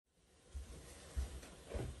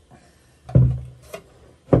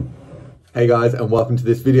Hey guys, and welcome to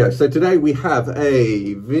this video. So today we have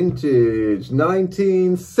a vintage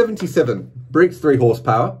 1977 Briggs 3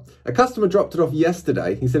 horsepower. A customer dropped it off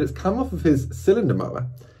yesterday. He said it's come off of his cylinder mower,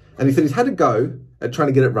 and he said he's had a go at trying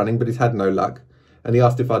to get it running, but he's had no luck. And he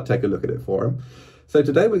asked if I'd take a look at it for him. So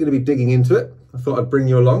today we're going to be digging into it. I thought I'd bring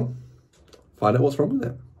you along, find out what's wrong with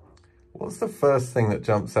it. What's the first thing that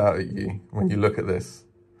jumps out at you when you look at this?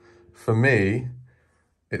 For me,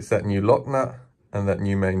 it's that new lock nut and that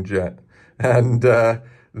new main jet. And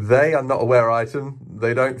they are not a wear item.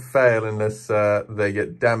 They don't fail unless they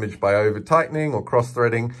get damaged by over tightening or cross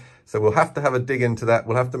threading. So we'll have to have a dig into that.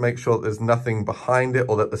 We'll have to make sure that there's nothing behind it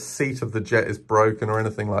or that the seat of the jet is broken or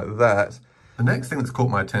anything like that. The next thing that's caught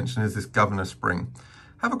my attention is this governor spring.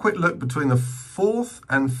 Have a quick look between the 4th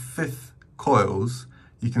and 5th coils.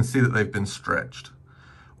 You can see that they've been stretched.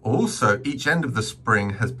 Also, each end of the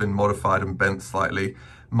spring has been modified and bent slightly.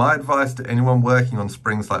 My advice to anyone working on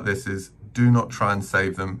springs like this is do not try and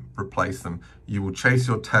save them, replace them. You will chase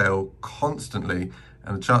your tail constantly,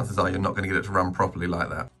 and the chances are you're not going to get it to run properly like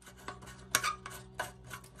that.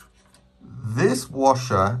 This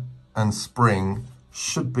washer and spring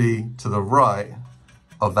should be to the right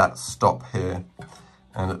of that stop here,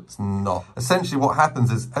 and it's not. Essentially what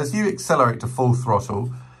happens is, as you accelerate to full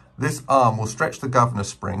throttle, this arm will stretch the governor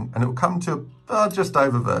spring and it will come to just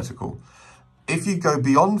over vertical. If you go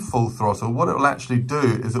beyond full throttle, what it will actually do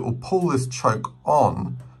is it will pull this choke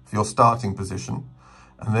on for your starting position.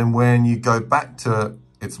 And then when you go back to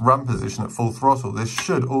its run position at full throttle, this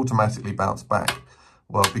should automatically bounce back.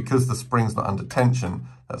 Well, because the spring's not under tension,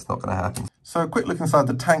 that's not going to happen. So a quick look inside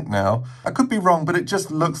the tank now. I could be wrong, but it just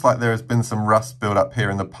looks like there has been some rust built up here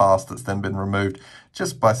in the past that's then been removed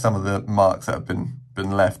just by some of the marks that have been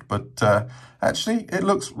left. But actually, it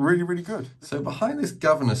looks really, really good. So behind this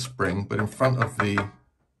governor spring, but in front of the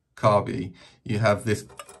carby, you have this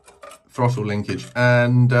throttle linkage,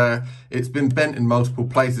 and it's been bent in multiple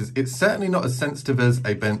places. It's certainly not as sensitive as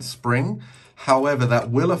a bent spring. However, that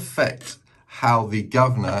will affect how the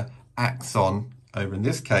governor acts on, over in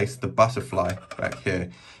this case, the butterfly back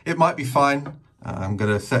here. It might be fine. I'm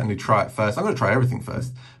going to certainly try it first. I'm going to try everything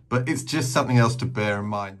first, but it's just something else to bear in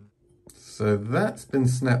mind. So that's been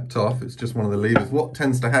snapped off. It's just one of the levers. What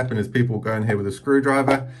tends to happen is people go in here with a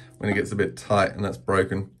screwdriver when it gets a bit tight and that's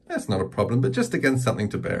broken. That's not a problem, but just again, something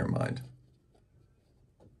to bear in mind.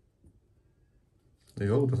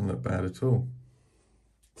 The oil doesn't look bad at all.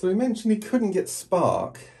 So he mentioned he couldn't get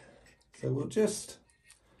spark. So we'll just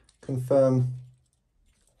confirm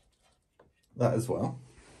that as well.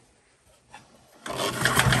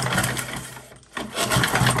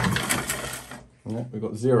 Yeah, we've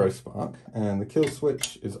got 0 spark and the kill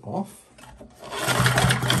switch is off.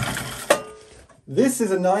 This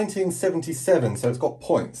is a 1977, so it's got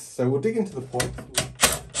points. So we'll dig into the points.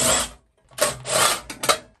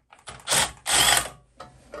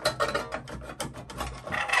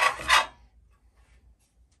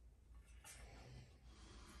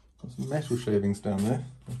 Got some metal shavings down there.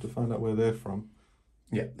 I'll have to find out where they're from.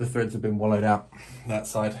 Yeah, the threads have been wallowed out that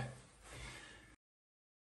side.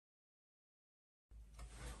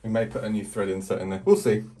 We may put a new thread insert in there. We'll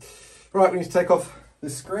see. Right, we need to take off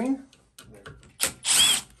this screen.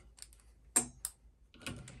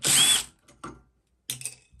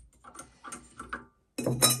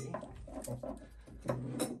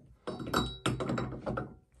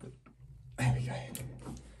 There we go.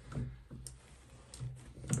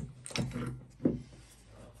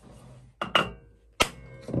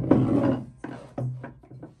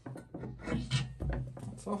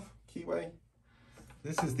 That's off. Keyway.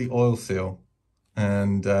 This is the oil seal,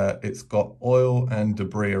 and it's got oil and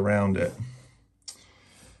debris around it.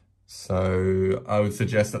 So I would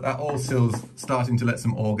suggest that oil seal's starting to let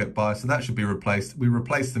some oil get by, so that should be replaced. We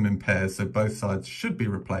replaced them in pairs, so both sides should be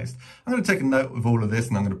replaced. I'm going to take a note of all of this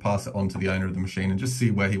and I'm going to pass it on to the owner of the machine and just see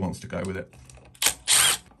where he wants to go with it.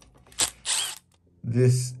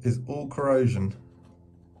 This is all corrosion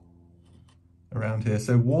around here.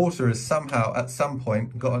 So water has somehow at some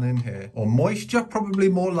point gotten in here, or moisture, probably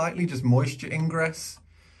more likely just moisture ingress.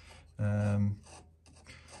 And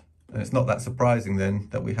it's not that surprising then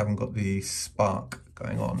that we haven't got the spark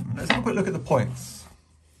going on. Let's have a quick look at the points.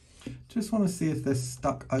 Just want to see if they're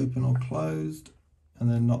stuck open or closed, and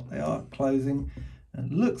they're not. They are closing, and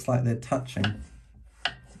it looks like they're touching.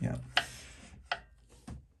 Yeah.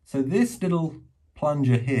 So this little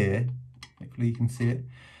plunger here, hopefully you can see it,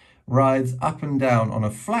 rides up and down on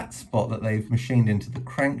a flat spot that they've machined into the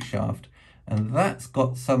crankshaft, and that's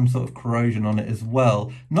got some sort of corrosion on it as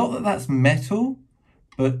well. Not that that's metal,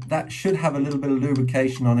 but that should have a little bit of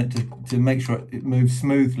lubrication on it to make sure it moves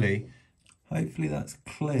smoothly. Hopefully that's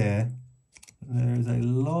clear. There is a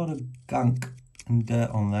lot of gunk and dirt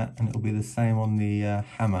on that, and it'll be the same on the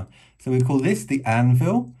hammer. So we call this the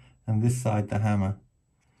anvil, and this side the hammer.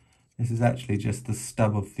 This is actually just the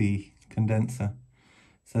stub of the condenser.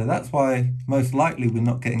 So that's why most likely we're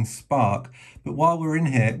not getting spark. But while we're in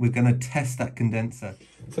here, we're going to test that condenser.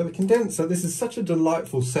 So the condenser, this is such a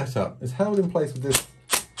delightful setup. It's held in place with this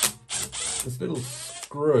little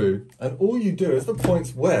screw. And all you do is the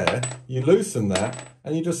points where you loosen that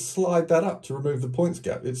and you just slide that up to remove the points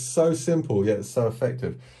gap. It's so simple, yet it's so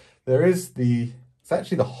effective. There is it's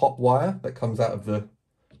actually the hot wire that comes out of the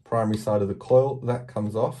primary side of the coil. That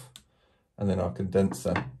comes off. And then our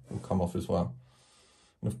condenser will come off as well.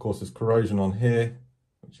 And of course there's corrosion on here,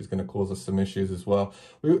 which is going to cause us some issues as well.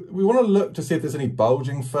 We want to look to see if there's any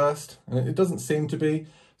bulging first, and it doesn't seem to be.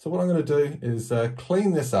 So what I'm going to do is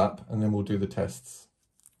clean this up, and then we'll do the tests.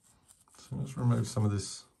 So let's remove some of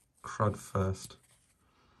this crud first.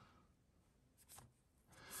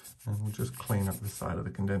 And we'll just clean up the side of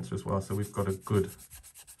the condenser as well, so we've got a good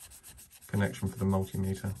connection for the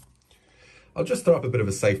multimeter. I'll just throw up a bit of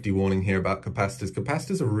a safety warning here about capacitors.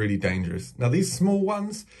 Capacitors are really dangerous. Now these small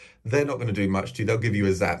ones, they're not going to do much to you. They'll give you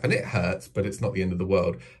a zap and it hurts, but it's not the end of the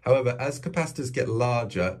world. However, as capacitors get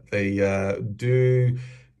larger, they do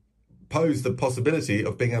pose the possibility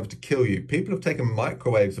of being able to kill you. People have taken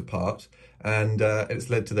microwaves apart and it's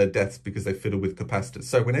led to their deaths because they fiddle with capacitors.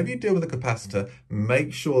 So whenever you deal with a capacitor,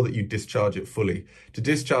 make sure that you discharge it fully. To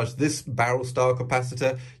discharge this barrel style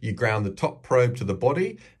capacitor, you ground the top probe to the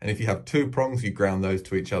body, and if you have two prongs, you ground those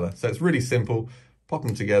to each other. So it's really simple. Pop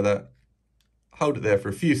them together, hold it there for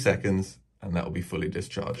a few seconds, and that will be fully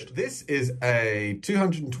discharged. This is a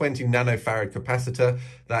 220 nanofarad capacitor.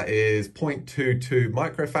 That is 0.22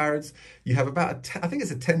 microfarads. You have about, I think it's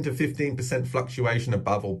a 10 to 15% fluctuation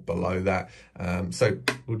above or below that. So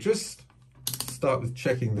we'll just start with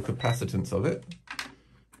checking the capacitance of it.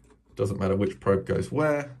 Doesn't matter which probe goes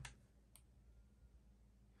where.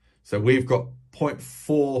 So we've got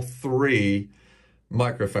 0.43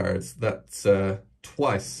 microfarads. That's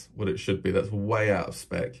twice what it should be. That's way out of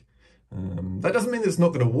spec. That doesn't mean that it's not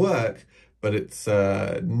going to work, but it's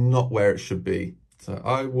not where it should be. So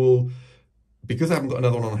I will, because I haven't got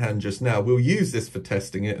another one on hand just now, we'll use this for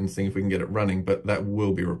testing it and seeing if we can get it running, but that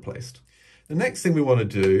will be replaced. The next thing we want to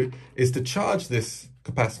do is to charge this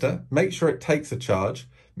capacitor, make sure it takes a charge,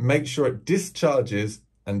 make sure it discharges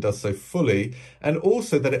and does so fully, and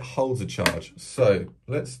also that it holds a charge. So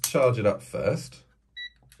let's charge it up first.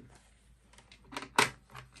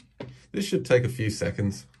 This should take a few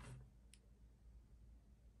seconds.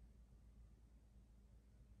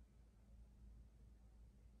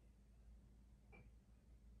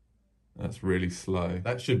 That's really slow.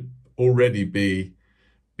 That should already be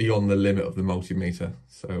beyond the limit of the multimeter.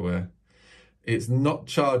 So it's not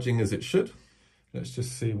charging as it should. Let's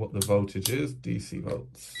just see what the voltage is, DC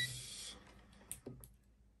volts.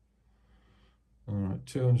 All right,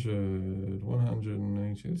 200,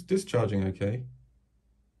 180, it's discharging okay.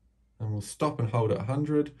 And we'll stop and hold at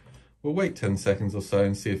 100. We'll wait 10 seconds or so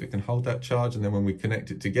and see if it can hold that charge, and then when we connect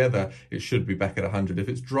it together, it should be back at 100. If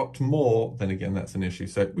it's dropped more, then again, that's an issue.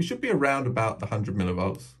 So we should be around about the 100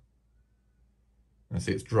 millivolts. And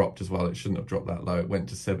see, it's dropped as well. It shouldn't have dropped that low. It went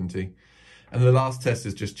to 70. And the last test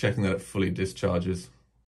is just checking that it fully discharges.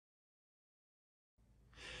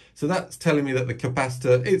 So that's telling me that the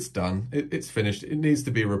capacitor, it's done. It's finished. It needs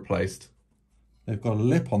to be replaced. They've got a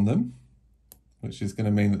lip on them, which is going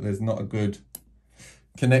to mean that there's not a good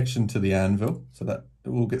connection to the anvil, so that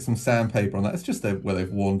we'll get some sandpaper on that. It's just where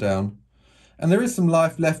they've worn down, and there is some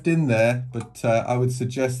life left in there, but I would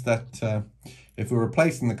suggest that if we're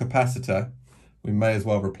replacing the capacitor, we may as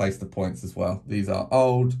well replace the points as well. These are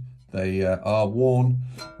old, they are worn.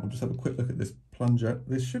 I'll just have a quick look at this plunger.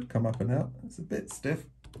 This should come up and out. It's a bit stiff.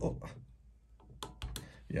 Oh.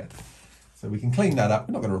 Yeah, so we can clean that up.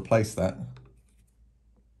 We're not going to replace that,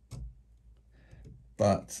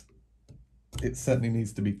 but it certainly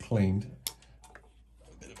needs to be cleaned.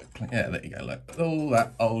 Yeah, there you go, look, all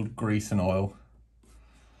that old grease and oil,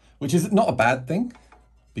 which is not a bad thing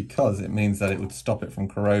because it means that it would stop it from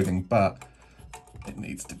corroding, but it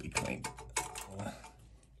needs to be cleaned.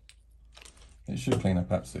 It should clean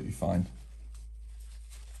up absolutely fine.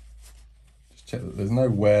 Just check that there's no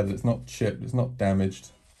wear, that it's not chipped, it's not damaged.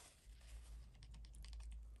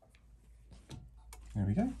 There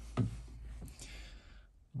we go.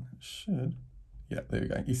 Should, yeah, there we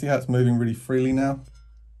go. You see how it's moving really freely now?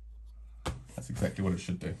 That's exactly what it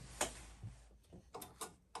should do.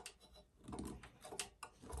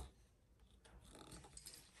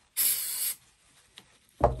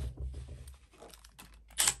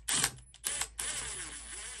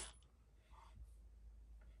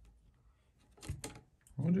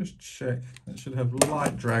 just check. It should have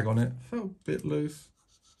light drag on it. Felt a bit loose.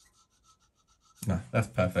 No, that's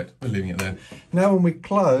perfect. We're leaving it there. Now when we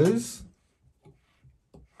close,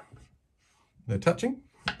 they're touching.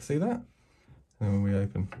 See that? And when we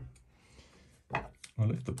open, I'll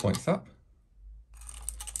lift the points up.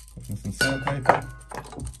 Open some sandpaper.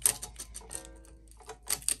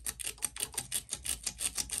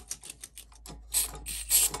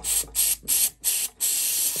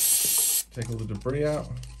 Take all the debris out.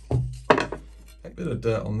 Take a bit of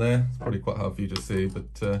dirt on there. It's probably quite hard for you to see, but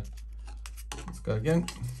let's go again.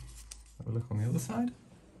 Have a look on the other side.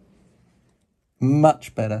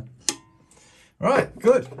 Much better. Right,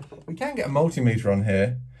 good. We can get a multimeter on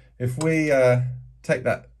here. If we take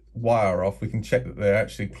that wire off, we can check that they're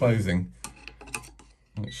actually closing.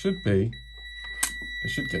 And it should get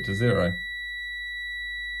to 0.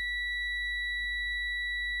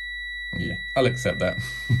 Yeah, I'll accept that.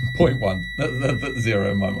 0.1. That's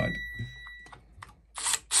 0 in my mind.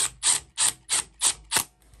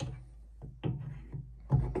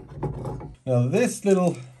 Now this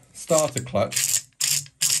little starter clutch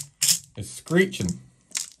is screeching,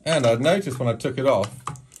 and I'd noticed when I took it off,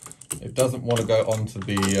 it doesn't want to go onto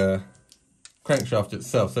the crankshaft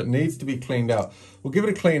itself, so it needs to be cleaned out. We'll give it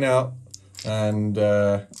a clean out and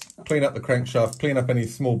clean up the crankshaft, clean up any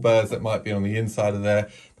small burrs that might be on the inside of there,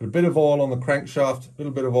 put a bit of oil on the crankshaft, a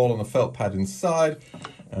little bit of oil on the felt pad inside,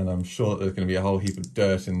 and I'm sure that there's going to be a whole heap of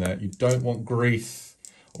dirt in there. You don't want grease,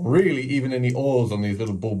 or really even any oils on these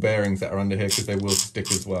little ball bearings that are under here, because they will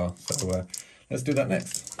stick as well. So let's do that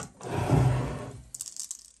next.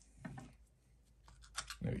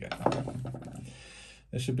 There we go.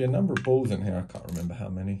 There should be a number of balls in here. I can't remember how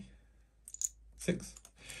many. 6?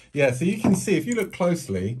 Yeah, so you can see, if you look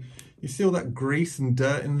closely, you see all that grease and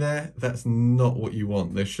dirt in there? That's not what you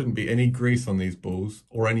want. There shouldn't be any grease on these balls,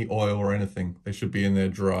 or any oil or anything. They should be in there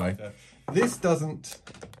dry. This doesn't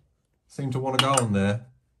seem to want to go on there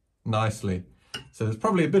nicely. So there's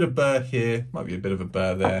probably a bit of burr here, might be a bit of a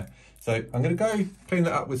burr there. So I'm going to go clean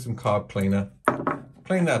that up with some carb cleaner,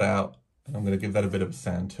 clean that out, and I'm going to give that a bit of a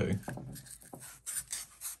sand too.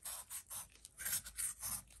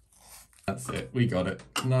 That's it, we got it.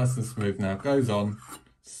 Nice and smooth now. Goes on,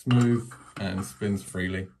 smooth and spins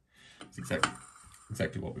freely. It's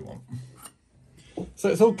exactly what we want. So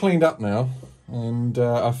it's all cleaned up now, and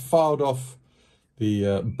I've filed off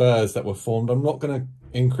the burrs that were formed. I'm not going to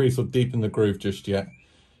increase or deepen the groove just yet.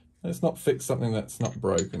 Let's not fix something that's not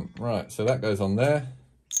broken. Right, so that goes on there.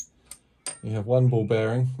 You have one ball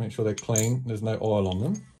bearing, make sure they're clean, there's no oil on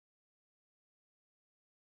them.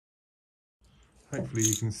 Hopefully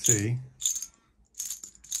you can see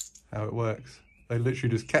how it works. They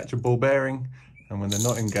literally just catch a ball bearing, and when they're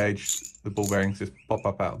not engaged, the ball bearings just pop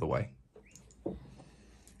up out of the way.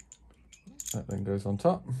 That then goes on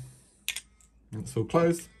top. It's all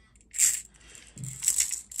closed.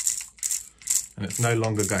 And it's no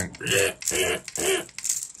longer going.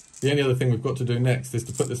 The only other thing we've got to do next is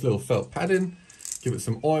to put this little felt pad in, give it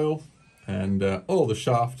some oil, and oil the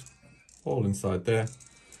shaft, all inside there.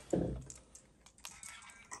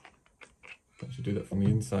 I should do that from the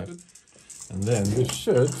inside. And then this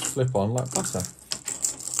should slip on like butter,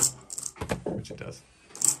 which it does.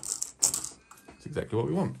 It's exactly what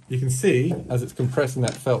we want. You can see as it's compressing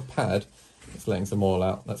that felt pad, it's letting some oil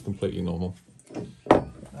out. That's completely normal.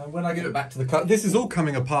 When I give it back to the this is all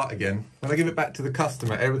coming apart again. When I give it back to the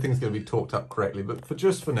customer, everything's going to be torqued up correctly. But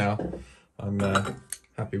for now, I'm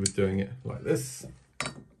happy with doing it like this.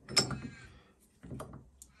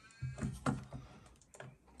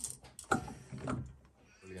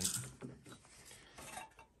 Brilliant.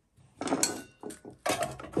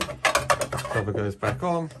 Cover goes back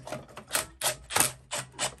on.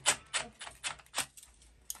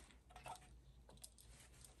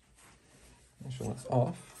 Make sure that's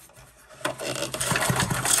off.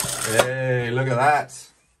 Hey, look at that.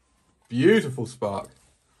 Beautiful spark.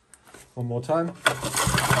 One more time.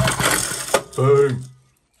 Boom.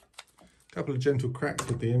 Couple of gentle cracks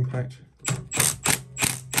with the impact.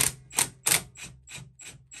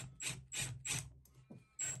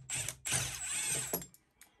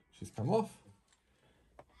 She's come off.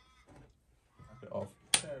 Tap it off.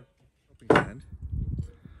 Hand.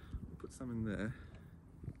 Put some in there.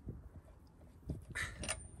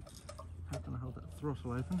 How can I hold that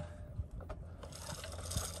throttle open?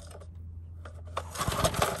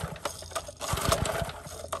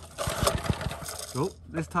 Cool,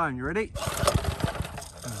 this time, you ready?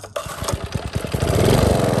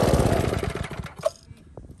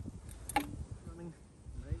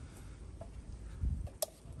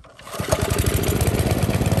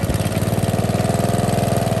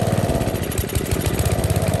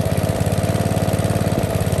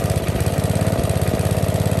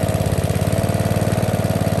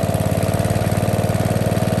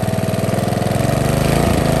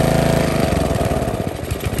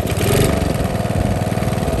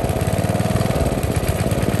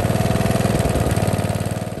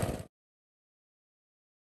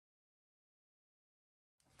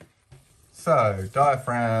 So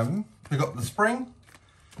diaphragm, we've got the spring,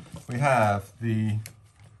 we have the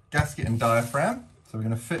gasket and diaphragm, so we're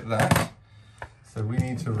going to fit that. So we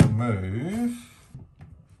need to remove,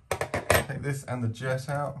 take this and the jet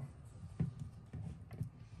out.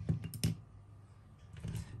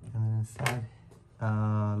 And then inside,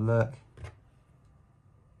 look,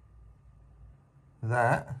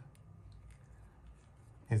 that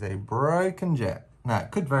is a broken jet. Now it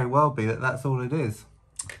could very well be that that's all it is.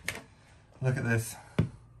 Look at this.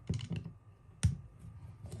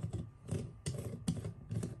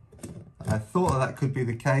 I thought that could be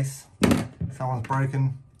the case. Someone's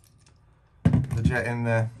broken the jet in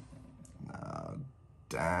there. Oh,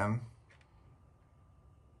 damn.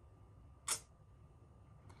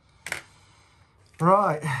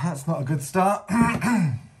 Right, that's not a good start.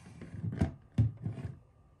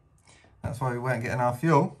 That's why we weren't getting our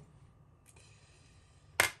fuel.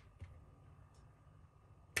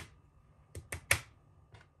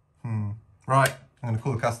 Right, I'm going to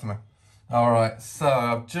call the customer. All right, so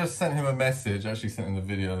I've just sent him a message. I actually sent him the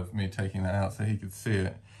video of me taking that out so he could see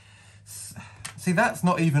it. See, that's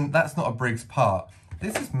not a Briggs part.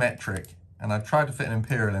 This is metric, and I've tried to fit an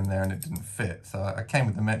imperial in there and it didn't fit, so I came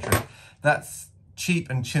with the metric. That's cheap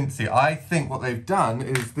and chintzy. I think what they've done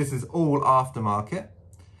is this is all aftermarket.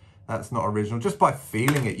 That's not original. Just by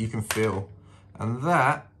feeling it, you can feel. And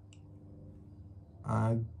that,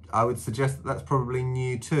 I would suggest that that's probably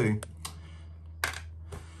new too.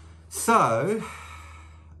 So,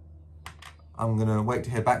 I'm gonna wait to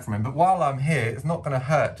hear back from him. But while I'm here, it's not gonna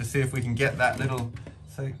hurt to see if we can get that little,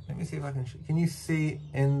 so let me see if I can you see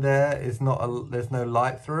in there is there's no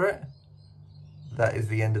light through it? That is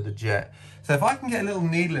the end of the jet. So if I can get a little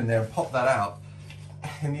needle in there and pop that out,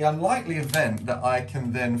 in the unlikely event that I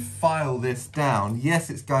can then file this down, yes,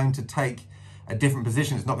 it's going to take a different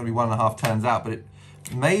position. It's not gonna be 1.5 turns out, but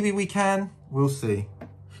maybe we can, we'll see.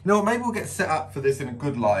 You know what, maybe we'll get set up for this in a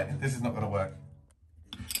good light. This is not going to work.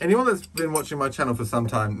 Anyone that's been watching my channel for some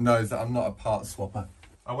time knows that I'm not a part swapper.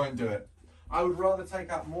 I won't do it. I would rather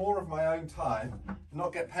take up more of my own time,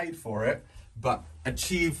 not get paid for it, but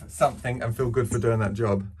achieve something and feel good for doing that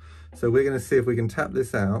job. So we're going to see if we can tap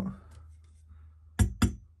this out.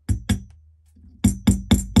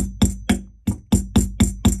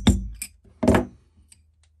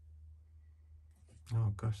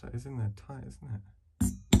 Oh gosh, that is in there tight, isn't it?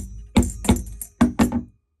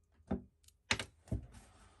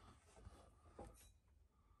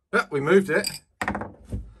 Yeah, we moved it.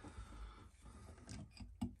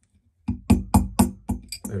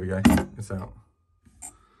 There we go, it's out.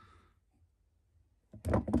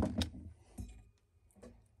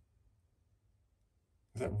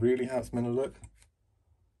 Is that really how it's meant to look?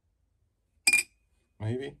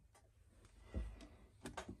 Maybe.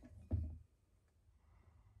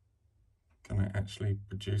 Can I actually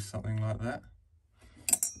produce something like that?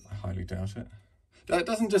 I highly doubt it.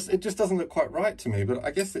 It just doesn't look quite right to me, but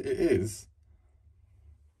I guess it is.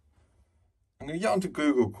 I'm going to get onto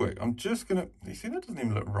Google quick. I'm just going to, you see, that doesn't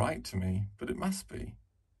even look right to me, but it must be.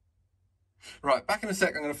 Right, back in a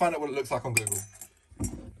sec, I'm going to find out what it looks like on Google.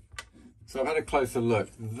 So I've had a closer look.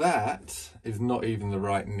 That is not even the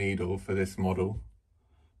right needle for this model.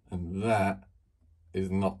 And that is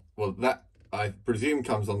not, well, that I presume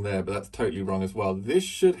comes on there, but that's totally wrong as well. This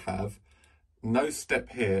should have no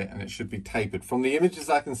step here, and it should be tapered from the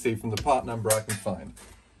images I can see, from the part number I can find.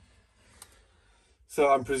 So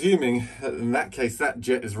I'm presuming that in that case that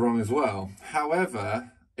jet is wrong as well.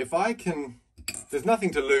 However, if I can, there's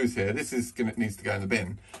nothing to lose here. This is needs to go in the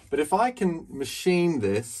bin. But if I can machine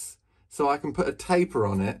this so I can put a taper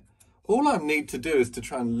on it, all I need to do is to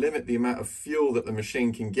try and limit the amount of fuel that the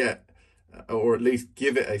machine can get, or at least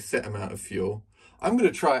give it a set amount of fuel. I'm going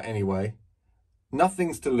to try it anyway.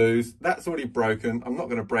 Nothing's to lose. That's already broken. I'm not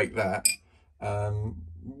going to break that.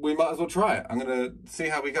 We might as well try it. I'm going to see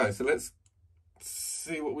how we go. So let's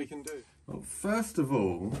see what we can do. Well, first of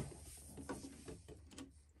all, I'm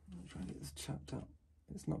trying to get this chopped up.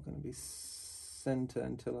 It's not going to be center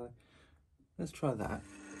until let's try that.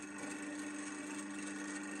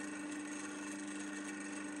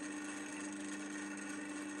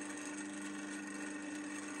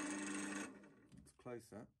 It's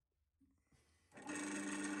closer.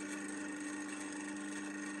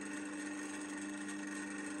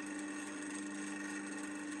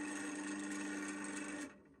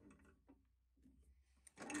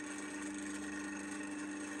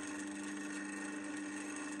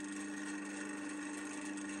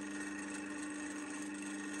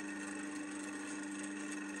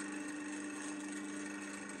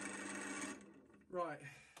 Right,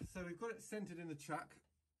 so we've got it centered in the chuck.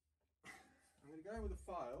 I'm going to go in with a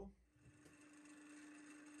file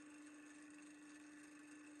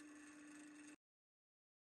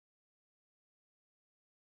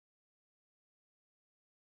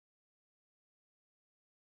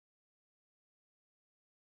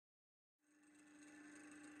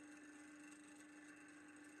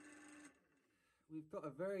we've got a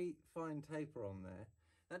very fine taper on there.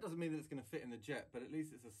 That doesn't mean that it's going to fit in the jet, but at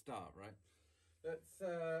least it's a start, right? Let's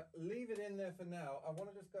leave it in there for now. I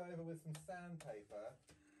want to just go over with some sandpaper.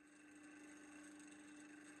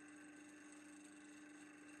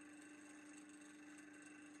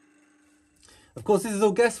 Of course, this is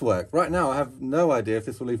all guesswork. Right now, I have no idea if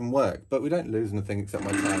this will even work, but we don't lose anything except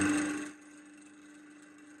my time.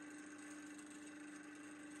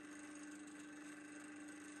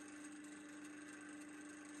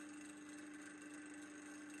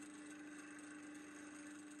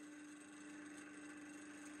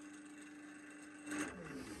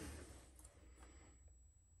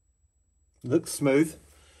 Looks smooth.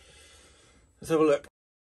 Let's have a look.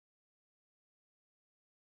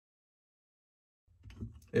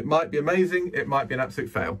 It might be amazing, it might be an absolute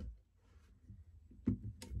fail.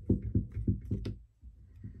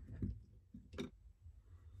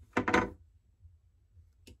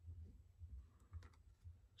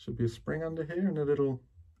 Should be a spring under here and a little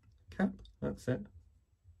cap, that's it.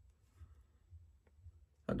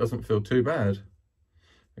 That doesn't feel too bad.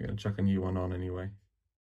 I'm going to chuck a new one on anyway.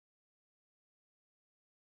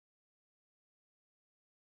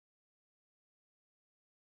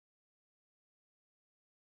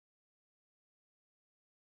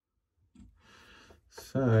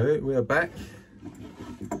 So we are back.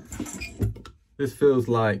 This feels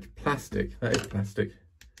like plastic. That is plastic.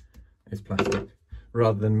 It's plastic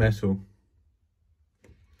rather than metal.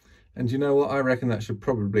 And you know what? I reckon that should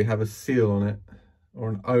probably have a seal on it, or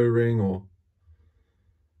an O-ring or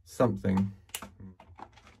something.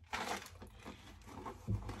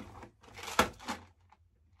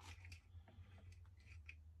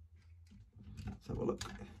 Let's have a look.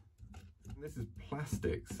 And this is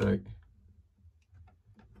plastic, so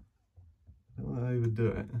I don't want to overdo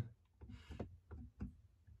it.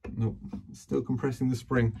 Nope, still compressing the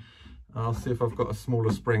spring. I'll see if I've got a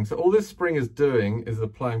smaller spring. So all this spring is doing is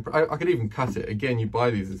applying, I could even cut it. Again, you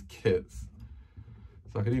buy these as kits.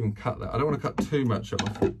 So I could even cut that. I don't want to cut too much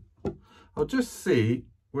off. I'll just see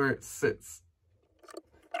where it sits.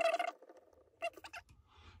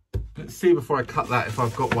 Let's see before I cut that if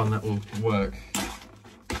I've got one that will work.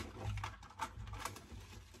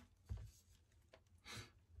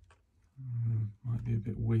 Might be a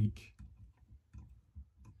bit weak.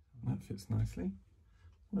 That fits nicely.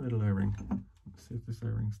 A little O-ring. Let's see if this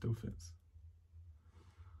O-ring still fits.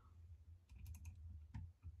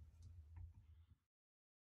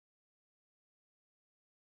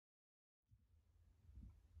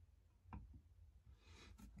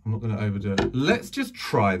 I'm not going to overdo it. Let's just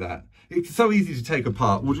try that. It's so easy to take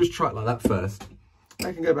apart. We'll just try it like that first.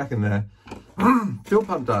 I can go back in there. Fuel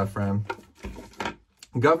pump diaphragm.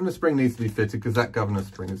 Governor spring needs to be fitted because that governor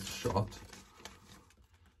spring is shot.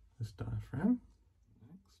 This diaphragm.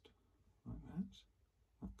 Next,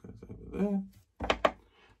 like that. That goes over there.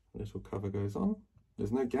 Little cover goes on.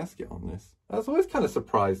 There's no gasket on this. That's always kind of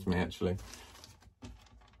surprised me, actually.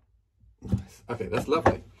 Nice. Okay, that's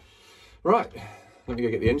lovely. Right, let me go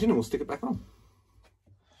get the engine and we'll stick it back on.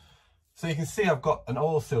 So you can see I've got an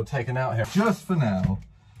oil seal taken out here just for now.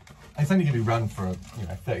 It's only going to be run for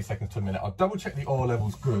 30 seconds to a minute. I'll double check the oil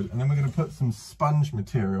level's good, and then we're going to put some sponge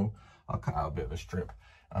material. I'll cut out a bit of a strip.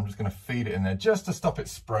 I'm just going to feed it in there just to stop it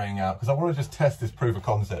spraying out, because I want to just test this proof of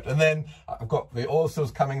concept. And then I've got the oil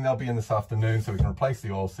seals coming. They'll be in this afternoon, so we can replace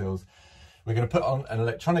the oil seals. We're going to put on an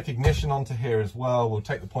electronic ignition onto here as well. We'll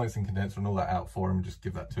take the points and condenser and all that out for him and just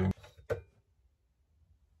give that to him.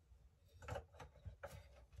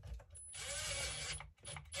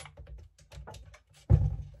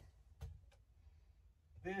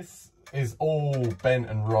 This is all bent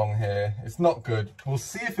and wrong here. It's not good. We'll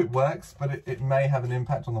see if it works, but it may have an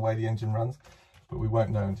impact on the way the engine runs, but we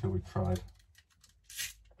won't know until we've tried.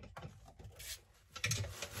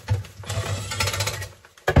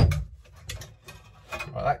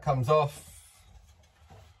 Right, that comes off.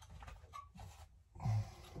 You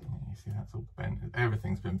see that's all bent.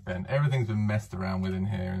 Everything's been bent. Everything's been messed around with in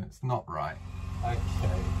here, and it's not right. Okay,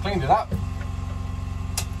 cleaned it up.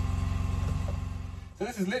 So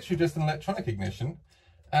this is literally just an electronic ignition,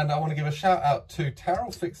 and I want to give a shout out to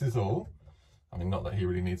Terrell Fixes All. I mean, not that he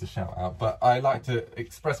really needs a shout out, but I like to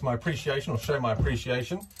express my appreciation or show my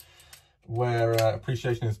appreciation where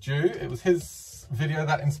appreciation is due. It was his video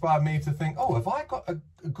that inspired me to think, oh, have I got a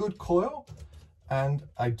good coil? And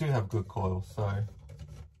I do have good coil, so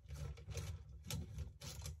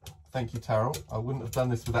thank you, Terrell. I wouldn't have done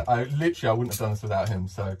this without, I wouldn't have done this without him.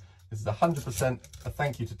 So this is 100% a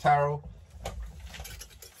thank you to Terrell.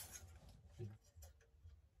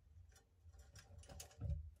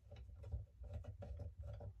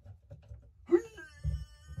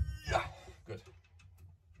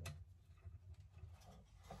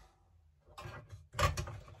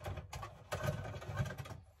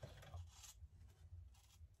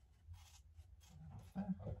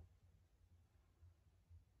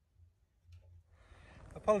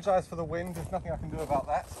 Apologise for the wind, there's nothing I can do about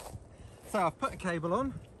that. So I've put a cable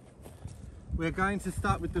on. We're going to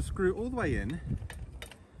start with the screw all the way in.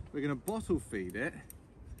 We're going to bottle feed it,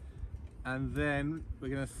 and then we're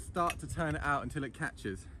going to start to turn it out until it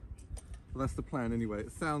catches. Well, that's the plan anyway.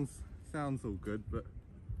 It sounds all good, but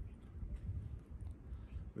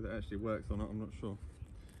whether it actually works or not, I'm not sure.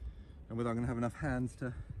 And whether I'm going to have enough hands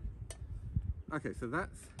to... Okay, so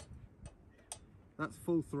that's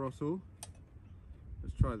full throttle.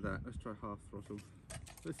 Let's try that. Let's try half throttle.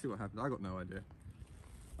 Let's see what happens. I got no idea.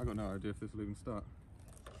 I got no idea if this will even start.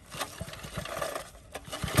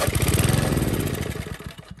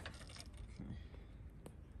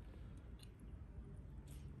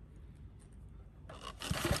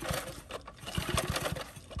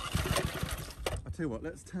 I'll tell you what,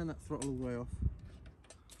 let's turn that throttle all the way off.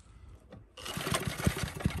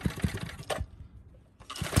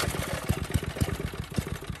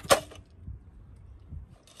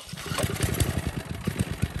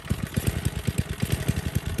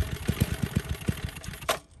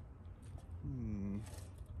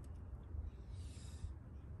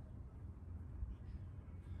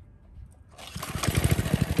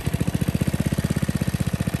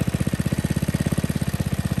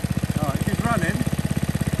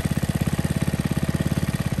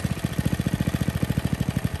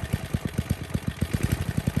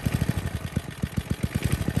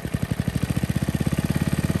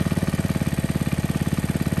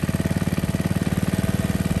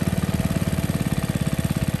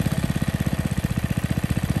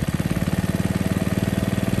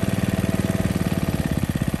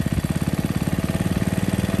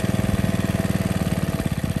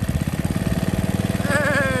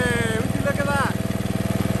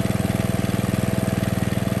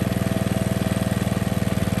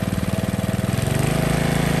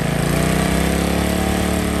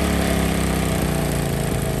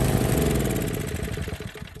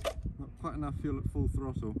 Enough fuel at full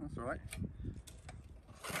throttle. That's all right.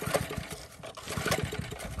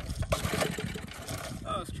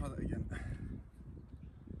 Oh, let's try that again.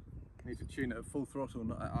 Need to tune it at full throttle,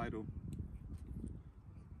 not at idle.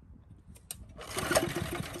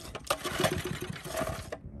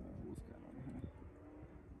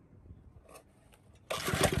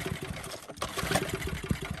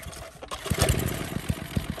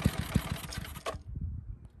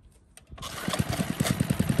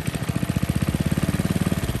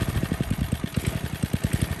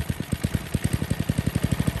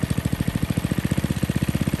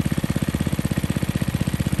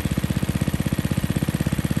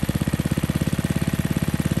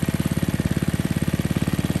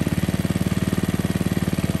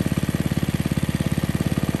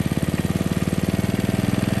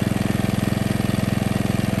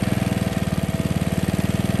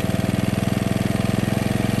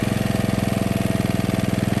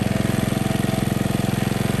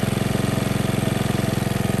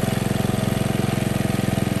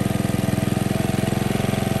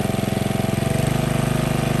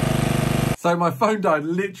 So my phone died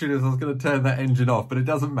literally as I was going to turn that engine off, but it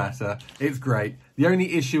doesn't matter. It's great. The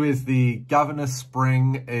only issue is the governor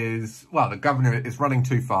spring is, well, the governor is running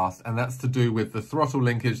too fast, and that's to do with the throttle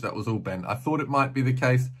linkage that was all bent. I thought it might be the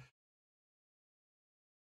case.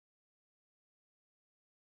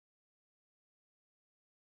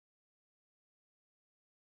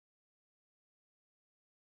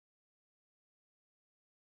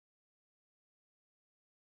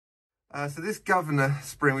 So this governor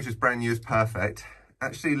spring, which is brand new, is perfect,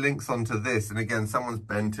 actually links onto this. And again, someone's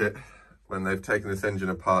bent it when they've taken this engine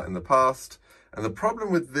apart in the past. And the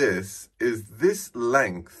problem with this is this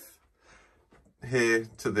length here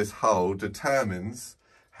to this hole determines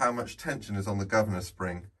how much tension is on the governor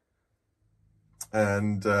spring.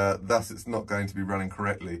 And thus it's not going to be running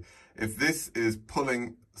correctly. If this is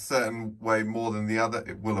pulling a certain way more than the other,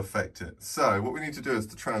 it will affect it. So what we need to do is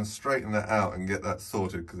to try and straighten that out and get that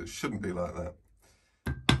sorted, because it shouldn't be like that.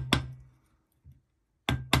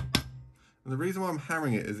 And the reason why I'm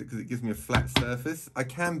hammering it is because it gives me a flat surface. I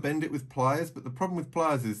can bend it with pliers, but the problem with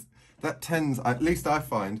pliers is that tends, at least I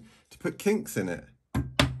find, to put kinks in it.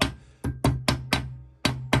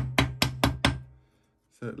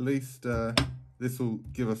 So at least this will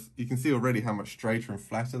give us, you can see already how much straighter and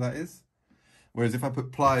flatter that is. Whereas if I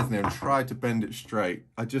put pliers in there and try to bend it straight,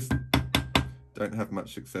 I just don't have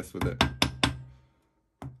much success with it.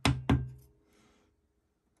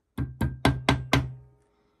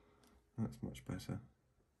 That's much better,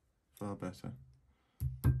 far better.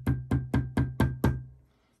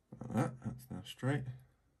 Like that, that's now straight.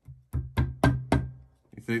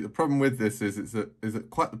 You See, the problem with this is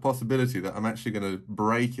quite the possibility that I'm actually going to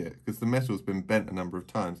break it because the metal's been bent a number of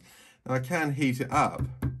times. Now I can heat it up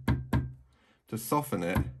to soften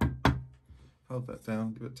it. Hold that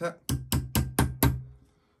down, give it a tap.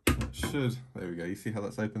 That should, there we go, you see how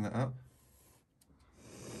that's opened that up?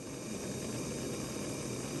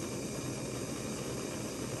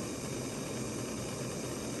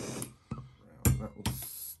 That will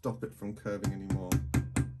stop it from curving anymore.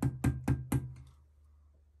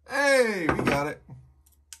 Hey, we got it.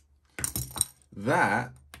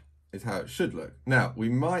 That is how it should look. Now, we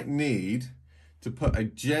might need to put a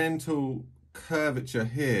gentle curvature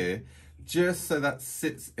here just so that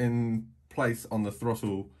sits in place on the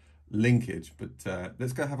throttle linkage, but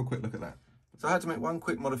let's go have a quick look at that. So I had to make one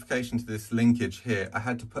quick modification to this linkage here. I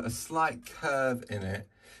had to put a slight curve in it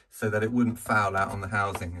so that it wouldn't foul out on the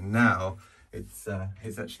housing, and now it's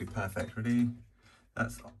actually perfect. Ready?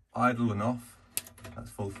 That's idle and off.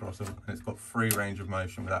 That's full throttle, and it's got free range of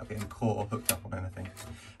motion without getting caught or hooked up on anything.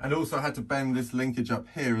 And also I had to bend this linkage up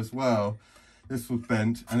here as well. This was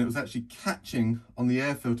bent and it was actually catching on the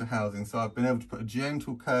air filter housing, so I've been able to put a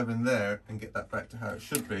gentle curve in there and get that back to how it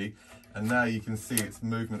should be. And now you can see its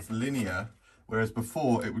movement's linear, whereas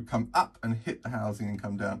before it would come up and hit the housing and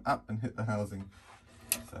come down, up and hit the housing.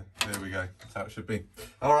 So there we go, that's how it should be.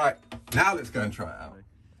 All right, now let's go and try it out.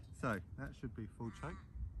 So that should be full choke,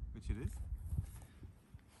 which it is.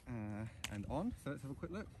 And on, so let's have a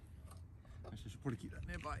quick look. Actually, I should probably keep that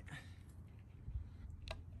nearby.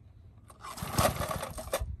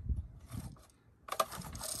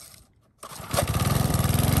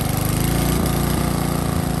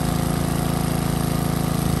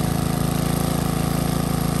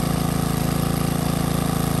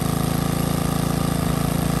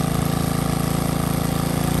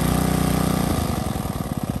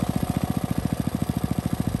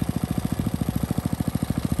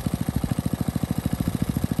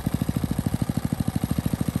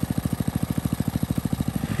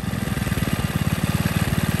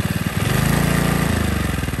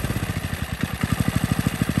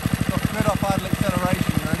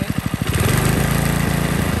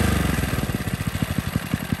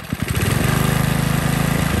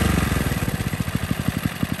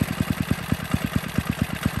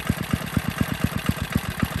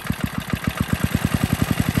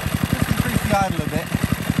 Idle a bit.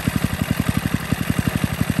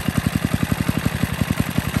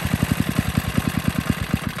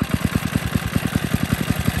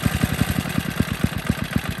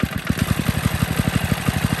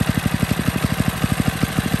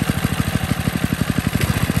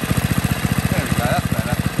 There we go, that's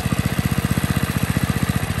better.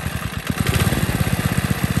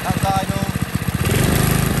 That's idle.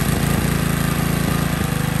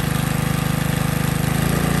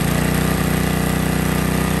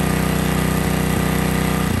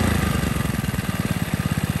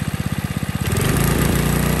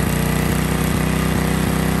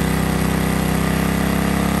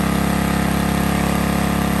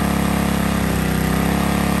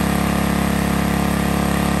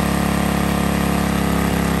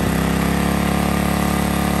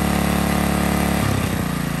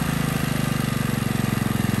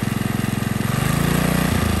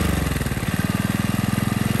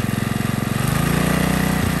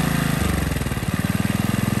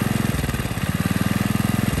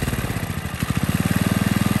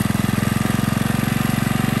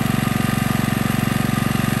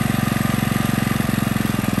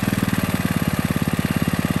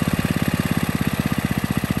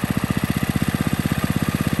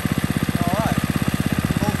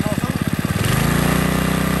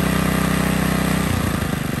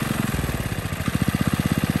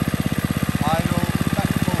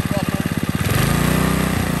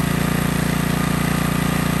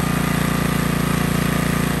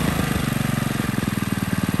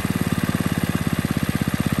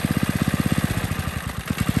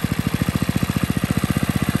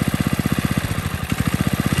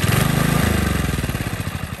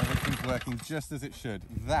 Working just as it should.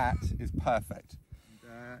 That is perfect.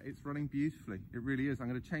 It's running beautifully. It really is. I'm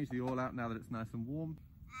going to change the oil out now that it's nice and warm.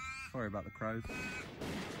 Sorry about the crows.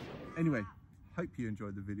 Anyway, hope you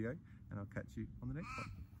enjoyed the video, and I'll catch you on the next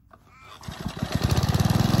one.